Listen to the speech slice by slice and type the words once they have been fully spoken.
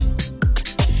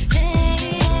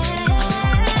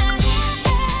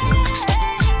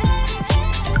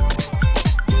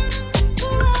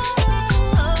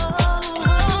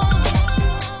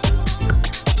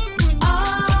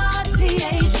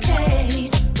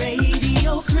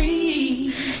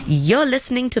You're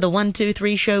listening to the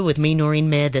 123 show with me, Noreen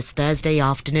Mayer, this Thursday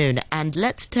afternoon. And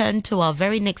let's turn to our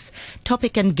very next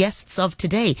topic and guests of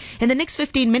today. In the next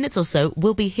 15 minutes or so,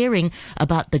 we'll be hearing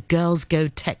about the Girls Go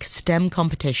Tech STEM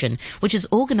competition, which is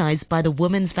organized by the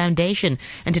Women's Foundation.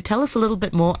 And to tell us a little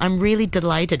bit more, I'm really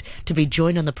delighted to be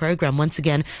joined on the program once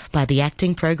again by the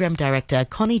acting program director,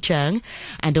 Connie Cheung,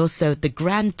 and also the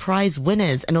grand prize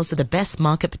winners and also the Best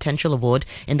Market Potential Award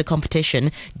in the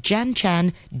competition, Jan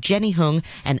Chan, Jenny Hung,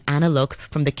 and Anna Look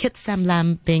from the Kit Sam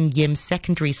Lam Bing Yim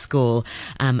Secondary School.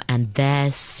 And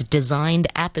their designed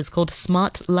app is called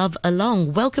Smart Love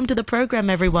Along. Welcome to the program,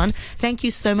 everyone. Thank you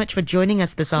so much for joining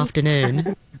us this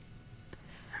afternoon.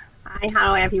 Hi,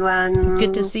 hello everyone.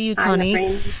 Good to see you,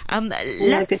 Connie.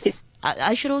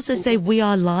 I should also say we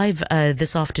are live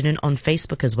this afternoon on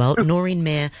Facebook as well. Noreen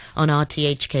Mayer on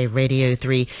RTHK Radio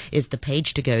 3 is the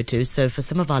page to go to. So for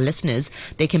some of our listeners,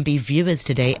 they can be viewers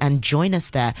today and join us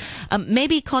there.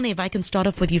 Maybe, Connie, if I can start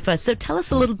off with you first. So tell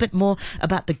us a little bit more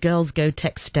about the Girls Go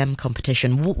Tech STEM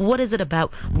competition. What is it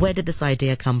about? Where did this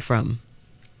idea come from?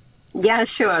 Yeah,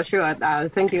 sure.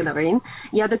 Thank you, Lorraine.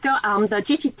 Yeah, the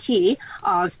GGT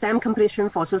STEM competition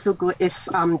for social good is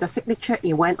the signature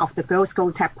event of the Girls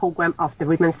Go Tech program of the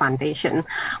Women's Foundation.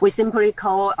 We simply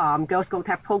call Girls Go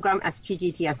Tech program as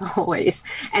GGT as always.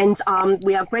 And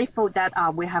we are grateful that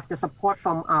we have the support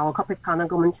from our corporate partner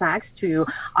Goldman Sachs to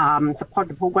support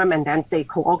the program, and then they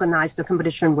co-organize the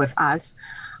competition with us.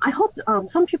 I hope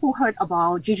some people heard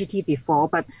about GGT before,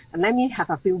 but let me have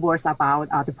a few words about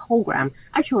the program.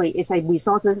 Actually, it's a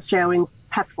resources sharing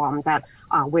platform that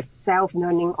with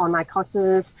self-learning online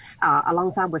courses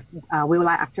alongside with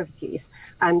real-life activities.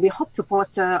 And we hope to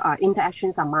foster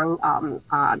interactions among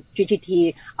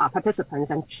GGT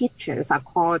participants and teachers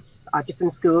across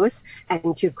different schools,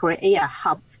 and to create a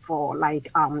hub for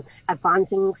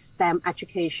advancing STEM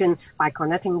education by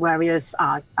connecting various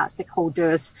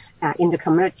stakeholders in the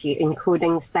community,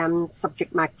 including STEM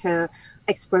subject matter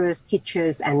experts,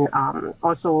 teachers, and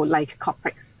also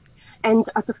corporates. And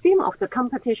the theme of the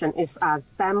competition is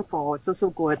STEM for social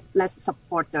good. Let's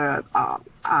support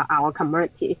our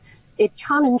community. It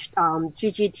challenged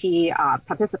GGT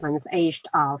participants aged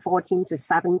 14 to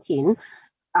 17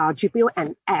 to build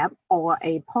an app or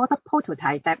a product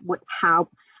prototype that would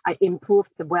help improve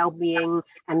the well-being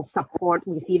and support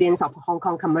resilience of the Hong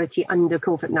Kong community under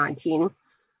COVID-19.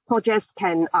 Projects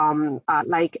can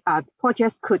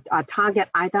projects could target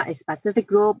either a specific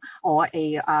group or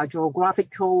a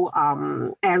geographical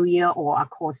area or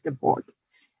across the board.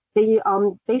 They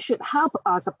should help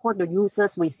support the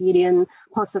users' resilient,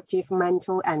 positive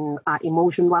mental and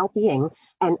emotional well-being,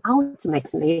 and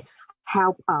ultimately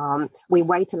help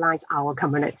revitalize our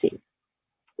community.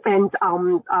 And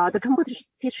the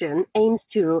competition aims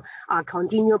to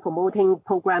continue promoting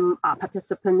program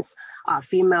participants,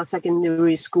 female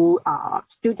secondary school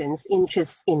students'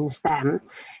 interest in STEM,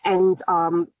 and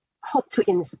hope to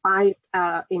inspire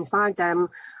them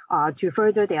to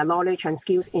further their knowledge and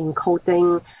skills in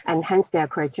coding, enhance their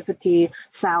creativity,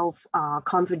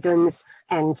 self-confidence,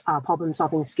 and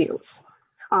problem-solving skills.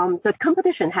 The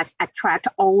competition has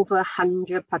attracted over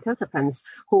 100 participants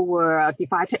who were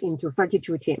divided into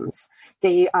 32 teams.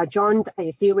 They joined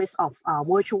a series of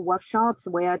virtual workshops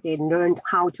where they learned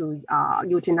how to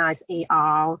utilize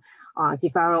AR,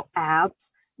 develop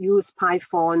apps, use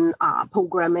Python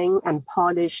programming, and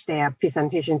polish their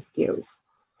presentation skills.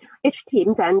 Each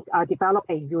team then developed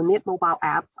a unique mobile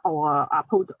app or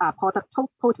a product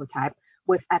prototype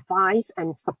with advice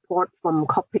and support from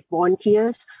corporate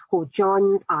volunteers who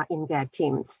joined in their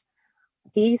teams.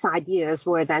 These ideas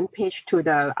were then pitched to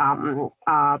the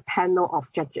panel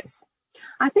of judges.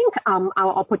 I think our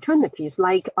opportunities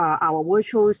like our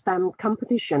virtual STEM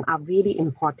competition are really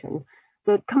important.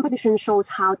 The competition shows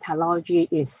how technology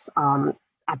is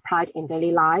applied in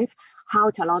daily life, how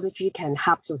technology can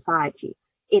help society.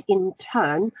 It in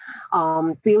turn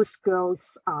builds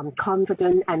girls'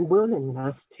 confidence and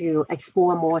willingness to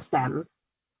explore more STEM.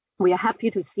 We are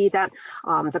happy to see that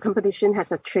the competition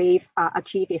has achieved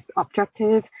its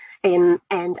objective, and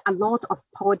a lot of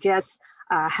projects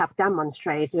have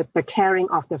demonstrated the caring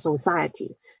of the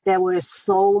society. There were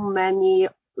so many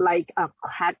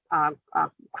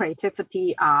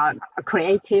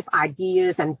creative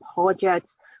ideas and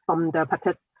projects from the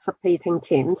participating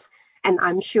teams. And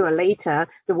I'm sure later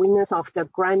the winners of the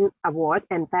Grand Award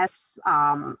and Best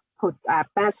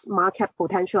Market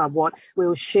Potential Award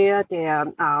will share their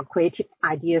creative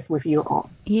ideas with you all.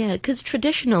 Yeah, because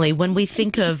traditionally when we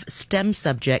think of STEM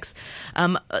subjects,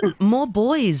 more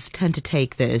boys tend to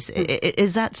take this.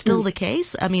 Is that still the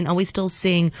case? I mean, are we still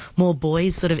seeing more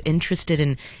boys sort of interested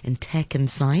in tech and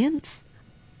science?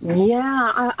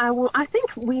 Yeah, I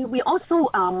think we also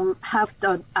have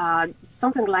the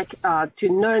something like to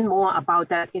learn more about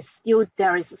that is still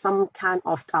there is some kind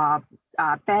of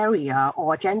barrier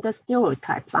or gender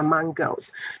stereotypes among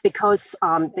girls because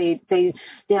they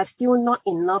are still not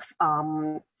enough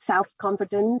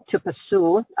self-confident to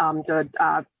pursue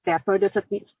their further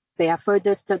studies. Their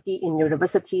further study in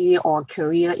university or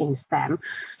career in STEM.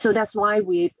 So that's why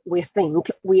we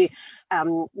think we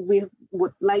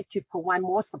would like to provide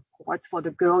more support for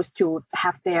the girls to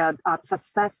have their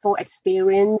successful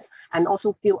experience and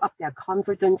also build up their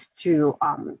confidence to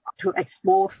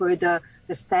explore further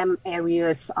the STEM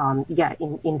areas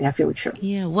in their future.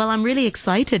 Yeah, well, I'm really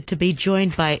excited to be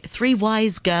joined by three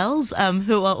wise girls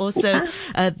who are also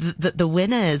the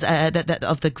winners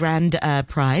of the grand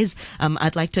prize.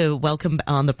 I'd like to welcome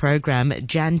on the program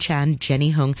Jan Chan,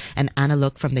 Jenny Hung, and Anna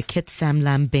Look from the Kit Sam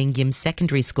Lam Bing Yim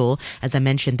Secondary School. As I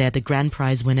mentioned, they're the grand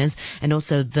prize winners and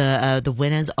also the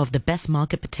winners of the Best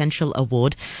Market Potential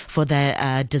Award for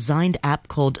their designed app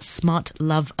called Smart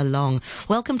Love Along.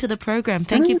 Welcome to the program.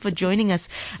 Thank you for joining us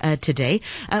today.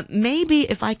 Maybe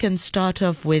if I can start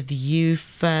off with you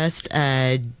first,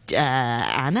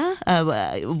 Anna.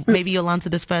 Maybe you'll answer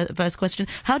this first question.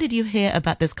 How did you hear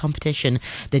about this competition,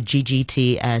 the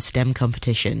GGT STEM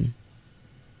competition?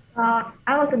 I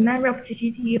was a member of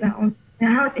GGT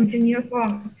when I was in junior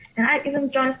form, and I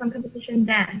even joined some competition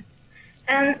then.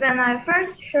 And when I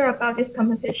first heard about this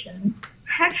competition,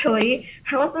 actually,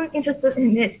 I wasn't interested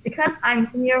in it because I'm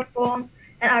senior form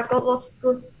and I've got lots of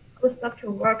school stuff to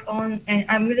work on and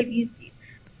I'm really busy.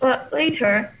 But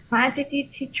later, my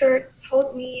ICT teacher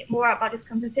told me more about this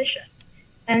competition.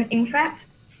 And in fact,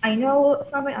 I know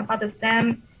something about the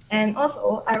STEM and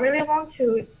also I really want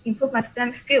to improve my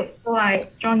STEM skills. So I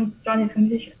joined this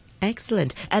competition.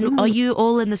 Excellent. And are you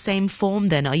all in the same form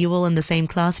then? Are you all in the same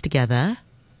class together?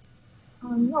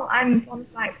 No, I'm in Form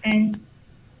 5 and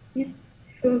these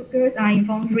two girls are in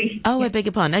Form 3. Oh, I beg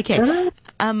your pardon. Okay.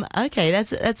 Okay,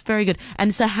 that's very good.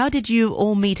 And so how did you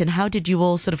all meet and how did you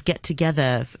all sort of get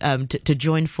together to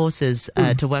join forces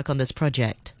to work on this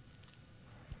project?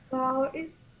 Well,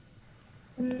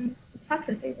 hard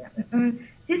to say that.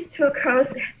 These two girls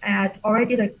had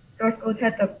already the girls' school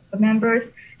had the members,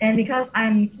 and because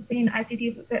I'm sitting in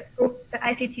ICT group, the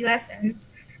ICT lessons,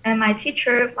 and my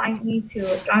teacher wanted me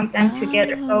to join them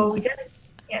together. So we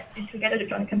just did together to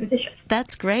join the competition.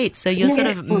 That's great. So you're sort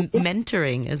of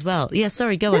mentoring as well. Yeah,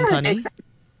 sorry, go on, Connie.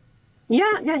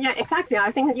 Yeah, exactly.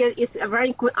 I think it's a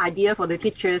very good idea for the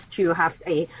teachers to have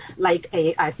a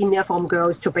senior form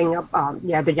girls to bring up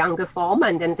the younger form,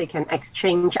 and then they can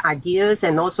exchange ideas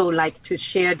and also like to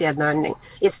share their learning.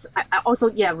 It's also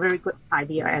very good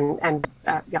idea and.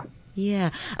 Yeah,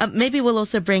 maybe we'll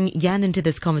also bring Jan into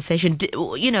this conversation. Do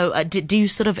you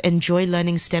sort of enjoy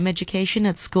learning STEM education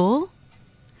at school,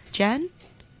 Jan?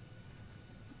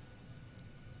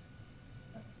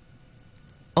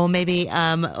 Or maybe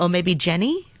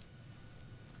Jenny?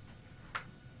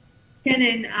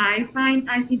 And I find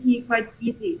ICT quite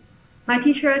easy. My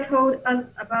teacher told us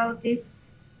about this.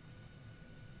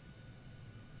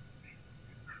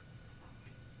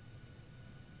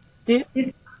 This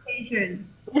application.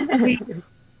 We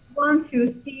want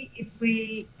to see if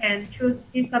we can choose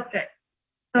this subject.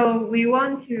 So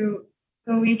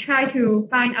we try to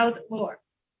find out more.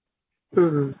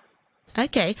 Mm-hmm.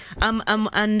 Okay.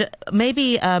 And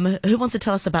maybe who wants to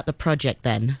tell us about the project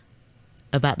then?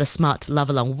 About the Smart Love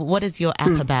Along. What is your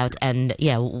app about? And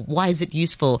why is it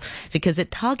useful? Because it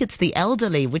targets the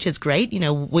elderly, which is great. You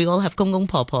know, we all have gong gong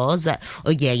popos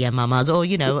or mamas or,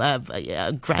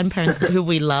 grandparents who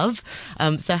we love.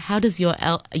 So how does your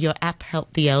app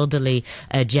help the elderly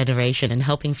generation and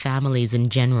helping families in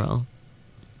general?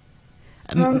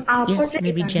 Our yes, project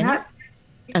maybe is Jenny?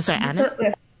 Sorry,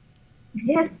 Anna?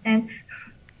 Yes, and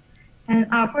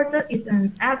our project is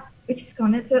an app which is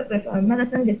connected with a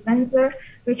medicine dispenser,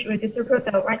 which will distribute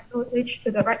the right dosage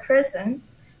to the right person.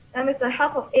 And with the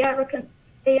help of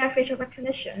AI facial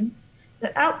recognition,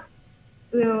 the app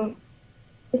will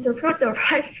distribute the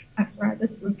right. I'm sorry,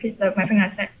 just repeat my thing I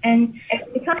said. And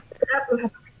because the app will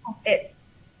have of it,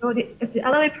 so if the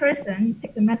elderly person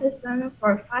takes the medicine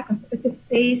for 5 consecutive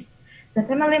days, the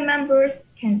family members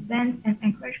can send an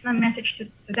encouragement message to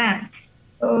them.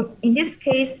 So in this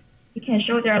case, you can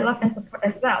show their love and support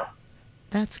as well.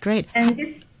 That's great.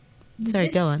 And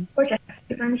go on. Project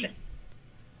dimensions.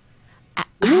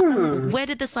 Where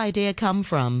did this idea come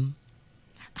from?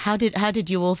 How did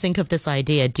you all think of this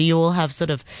idea? Do you all have sort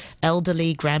of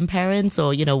elderly grandparents,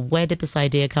 or where did this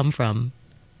idea come from?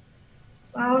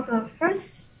 Well, the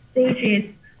first stage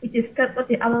is we discussed what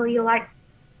the elderly like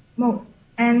most,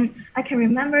 and I can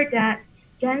remember that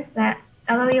Jen said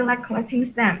elderly like collecting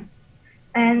stamps,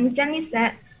 and Jenny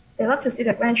said they love to see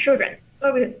the grandchildren.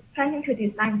 So we're planning to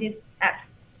design this app,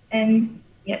 and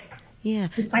yes, Yeah.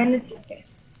 design it. Yes.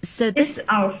 So This is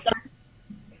our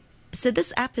So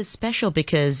this app is special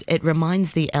because it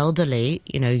reminds the elderly,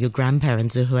 you know, your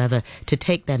grandparents or whoever, to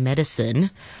take their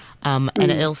medicine. And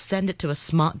it'll send it to a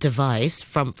smart device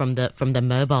from the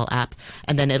mobile app,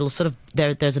 and then it'll sort of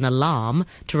there's an alarm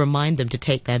to remind them to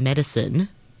take their medicine.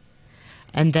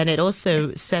 And then it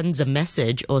also sends a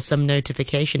message or some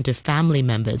notification to family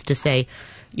members to say,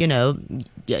 you know,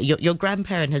 your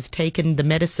grandparent has taken the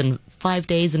medicine 5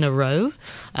 days in a row,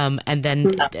 and then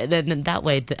that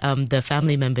way the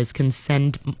family members can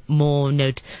send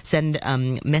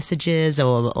messages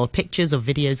or pictures or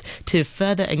videos to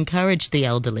further encourage the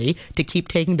elderly to keep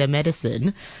taking their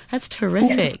medicine. That's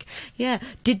terrific. Yeah.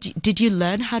 Did you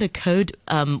learn how to code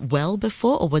well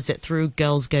before, or was it through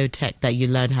Girls Go Tech that you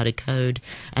learned how to code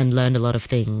and learned a lot of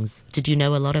things? Did you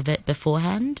know a lot of it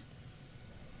beforehand?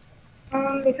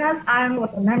 Because I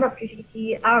was a member of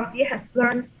GTT, RFD has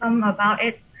learned some about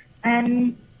it,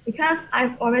 and because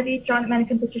I've already joined many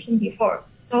competitions before,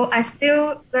 so I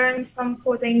still learn some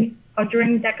coding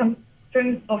during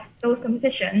of those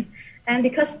competitions. And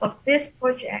because of this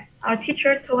project, our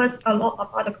teacher told us a lot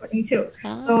about the coding too.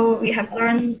 So we have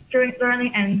learned during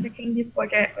learning and making this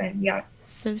project when we are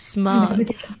so smart.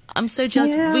 I'm so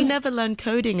jealous. Yeah. We never learned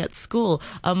coding at school.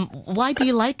 Why do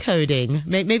you like coding?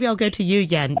 Maybe I'll go to you,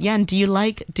 Yan. Yan, do you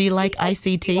like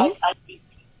ICT?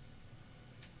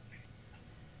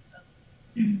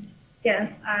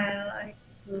 Yes, I like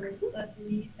to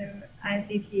study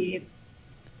ICT,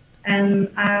 and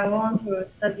I want to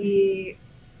study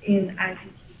in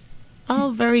ICT.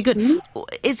 Oh, very good.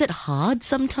 Is it hard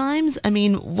sometimes? I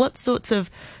mean, what sorts of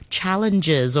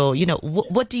challenges or, you know,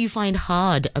 what do you find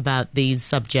hard about these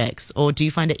subjects, or do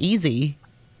you find it easy?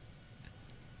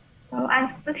 So I'm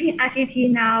studying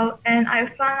ICT now, and I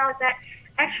found out that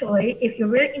actually, if you're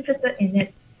really interested in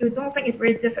it, you don't think it's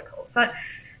really difficult. But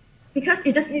because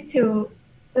you just need to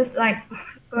just like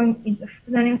going into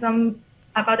learning some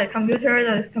about the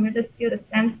computer skill, the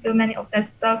STEM skill, many of that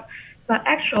stuff. But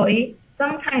actually,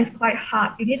 sometimes it's quite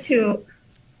hard. You need to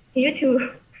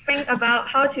think about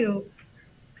how to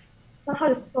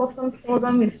solve some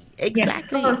problem with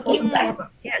Exactly. Yes, how to solve some problem.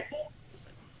 Yes.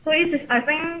 So it's just, I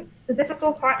think the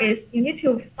difficult part is you need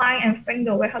to find and think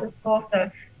the way how to solve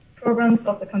the problems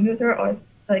of the computer or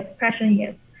the question.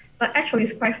 Yes. But actually,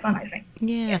 it's quite fun, I think.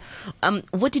 Yeah.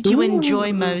 What did you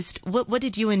enjoy most? What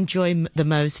did you enjoy the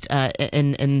most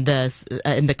in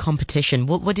the competition?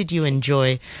 What did you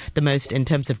enjoy the most in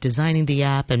terms of designing the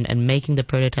app and making the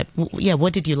prototype? Yeah.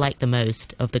 What did you like the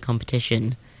most of the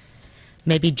competition?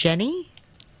 Maybe Jenny?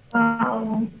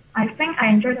 I think I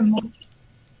enjoyed the most.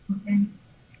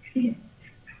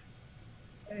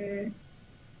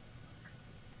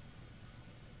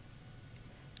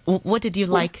 What did you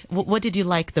like? What did you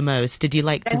like the most? Did you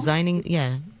like designing?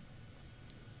 Yeah.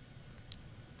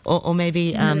 Or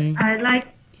maybe I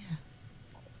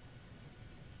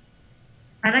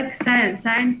like science.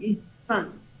 Science is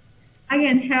fun. I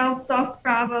can help solve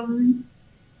problems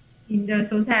in the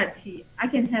society. I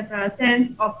can have a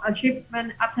sense of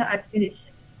achievement after I finish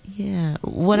it. Yeah.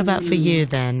 What about for you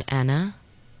then, Anna?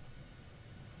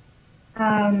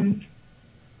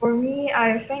 For me,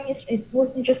 I think it's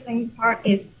most interesting part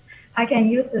is I can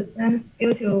use the same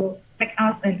skill to make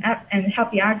us an app and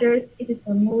help the others. It is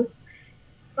the most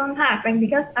fun part, I think,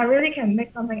 because I really can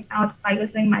make something else by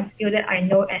using my skill that I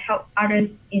know and help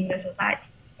others in the society.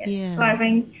 Yes. Yeah. So I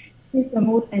think it's the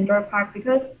most enjoyable part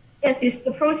because yes, it's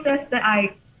the process that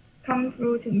I come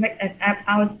through to make an app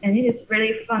out, and it is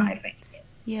really fun, I think.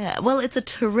 Yeah, well, it's a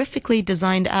terrifically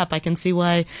designed app. I can see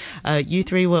why you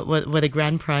three were the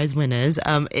grand prize winners.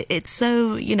 It's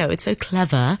so, you know, it's so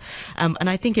clever, and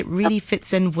I think it really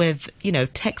fits in with, you know,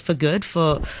 tech for good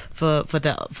for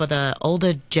the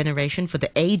older generation, for the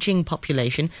aging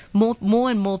population. More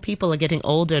and more people are getting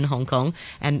older in Hong Kong,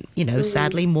 and you know,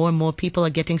 sadly, more and more people are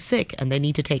getting sick, and they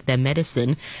need to take their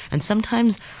medicine. And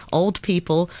sometimes old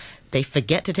people, they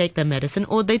forget to take their medicine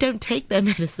or they don't take their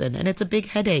medicine, and it's a big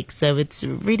headache. So it's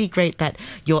really great that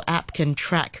your app can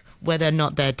track whether or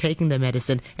not they're taking their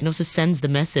medicine, and also sends the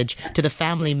message to the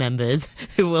family members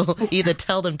who will either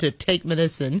tell them to take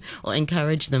medicine or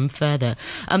encourage them further.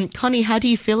 Connie, how do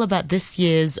you feel about this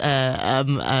year's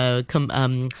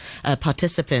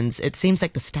participants? It seems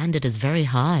like the standard is very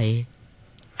high.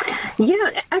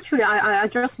 Yeah, actually, I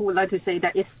just would like to say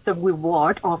that it's the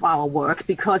reward of our work,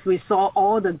 because we saw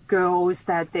all the girls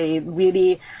that they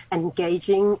really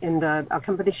engaging in the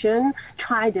competition,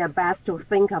 try their best to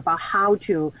think about how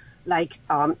to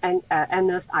and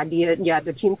Anna's idea,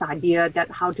 the team's idea that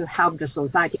how to help the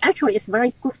society. Actually, it's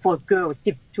very good for girls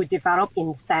to develop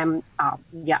in STEM,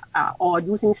 or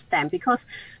using STEM, because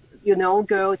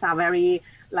girls are very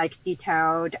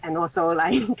detailed, and also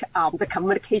the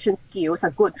communication skills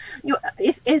are good.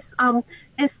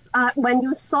 When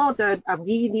you saw the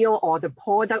video or the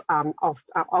product of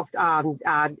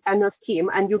Anna's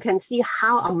team, and you can see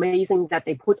how amazing that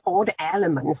they put all the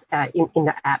elements in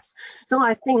the apps. So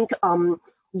I think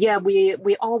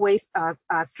we always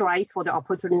strive for the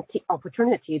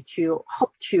opportunity to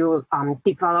hope to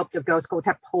develop the Girls Go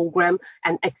Tech program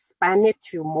and expand it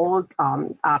to more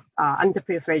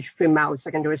underprivileged female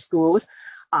secondary schools,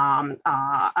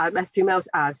 female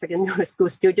secondary school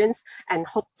students, and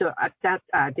hope that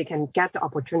they can get the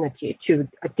opportunity to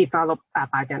develop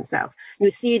by themselves. You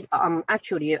see,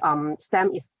 actually,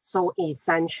 STEM is so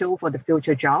essential for the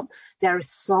future job. There are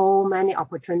so many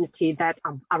opportunities that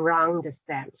are around the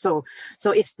STEM. So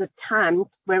it's the time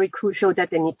very crucial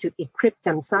that they need to equip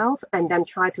themselves and then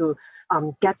try to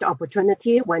get the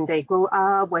opportunity when they grow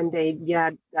up, when they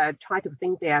try to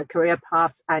think their career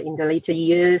path in the later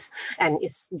years. And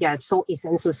it's so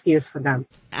essential skills for them.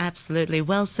 Absolutely.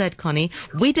 Well said, Connie.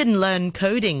 We didn't learn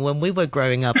coding when we were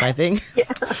growing up, I think.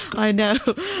 I know.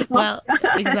 Well,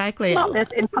 exactly. Not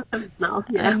less important now.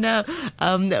 I know.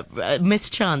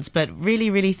 Mischance, but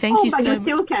really thank you so much. You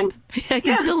still can. I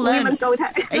can still learn. Women Go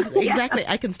Tech. Exactly.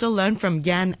 I can still learn from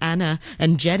Yan, Anna,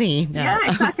 and Jenny now.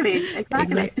 Yeah, exactly.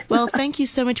 Well, thank you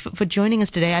so much for joining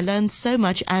us today. I learned so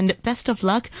much, and best of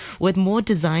luck with more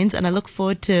designs, and I look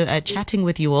forward to chatting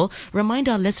with you all. Remind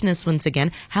our listeners once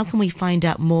again, how can we find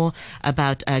out more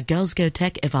about Girls Go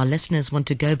Tech if our listeners want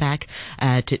to go back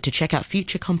to check out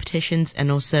future competitions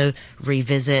and also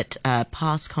revisit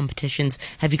past competitions?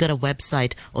 Have you got a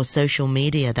website or social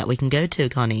media that we can go to,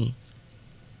 Connie?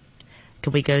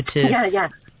 Could we go to?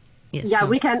 Yes,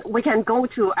 we can go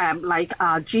to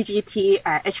ggthk.org,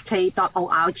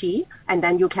 and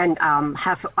then you can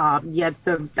have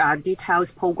the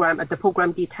details the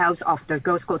program details of the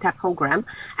Girls Go Tech program.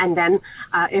 And then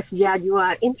if you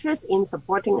are interested in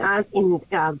supporting us in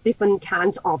different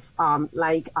kinds of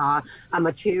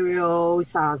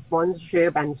materials,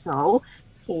 sponsorship, and so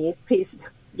please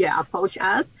approach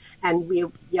us, and we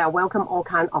welcome all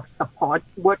kinds of support.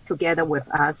 Work together with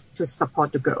us to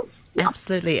support the girls.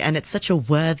 Absolutely, and it's such a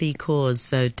worthy cause.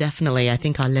 So definitely, I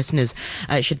think our listeners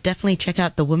should definitely check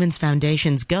out the Women's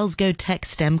Foundation's Girls Go Tech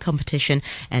STEM competition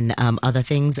and other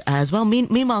things as well.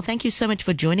 Meanwhile, thank you so much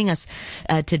for joining us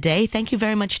today. Thank you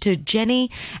very much to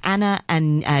Jenny, Anna,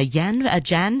 and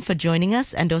Jan for joining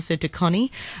us, and also to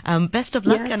Connie. Best of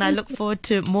luck, and I look forward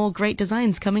to more great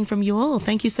designs coming from you all.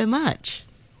 Thank you so much.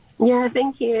 Yeah,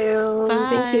 thank you.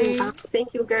 Bye.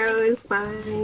 Thank you, girls. Bye.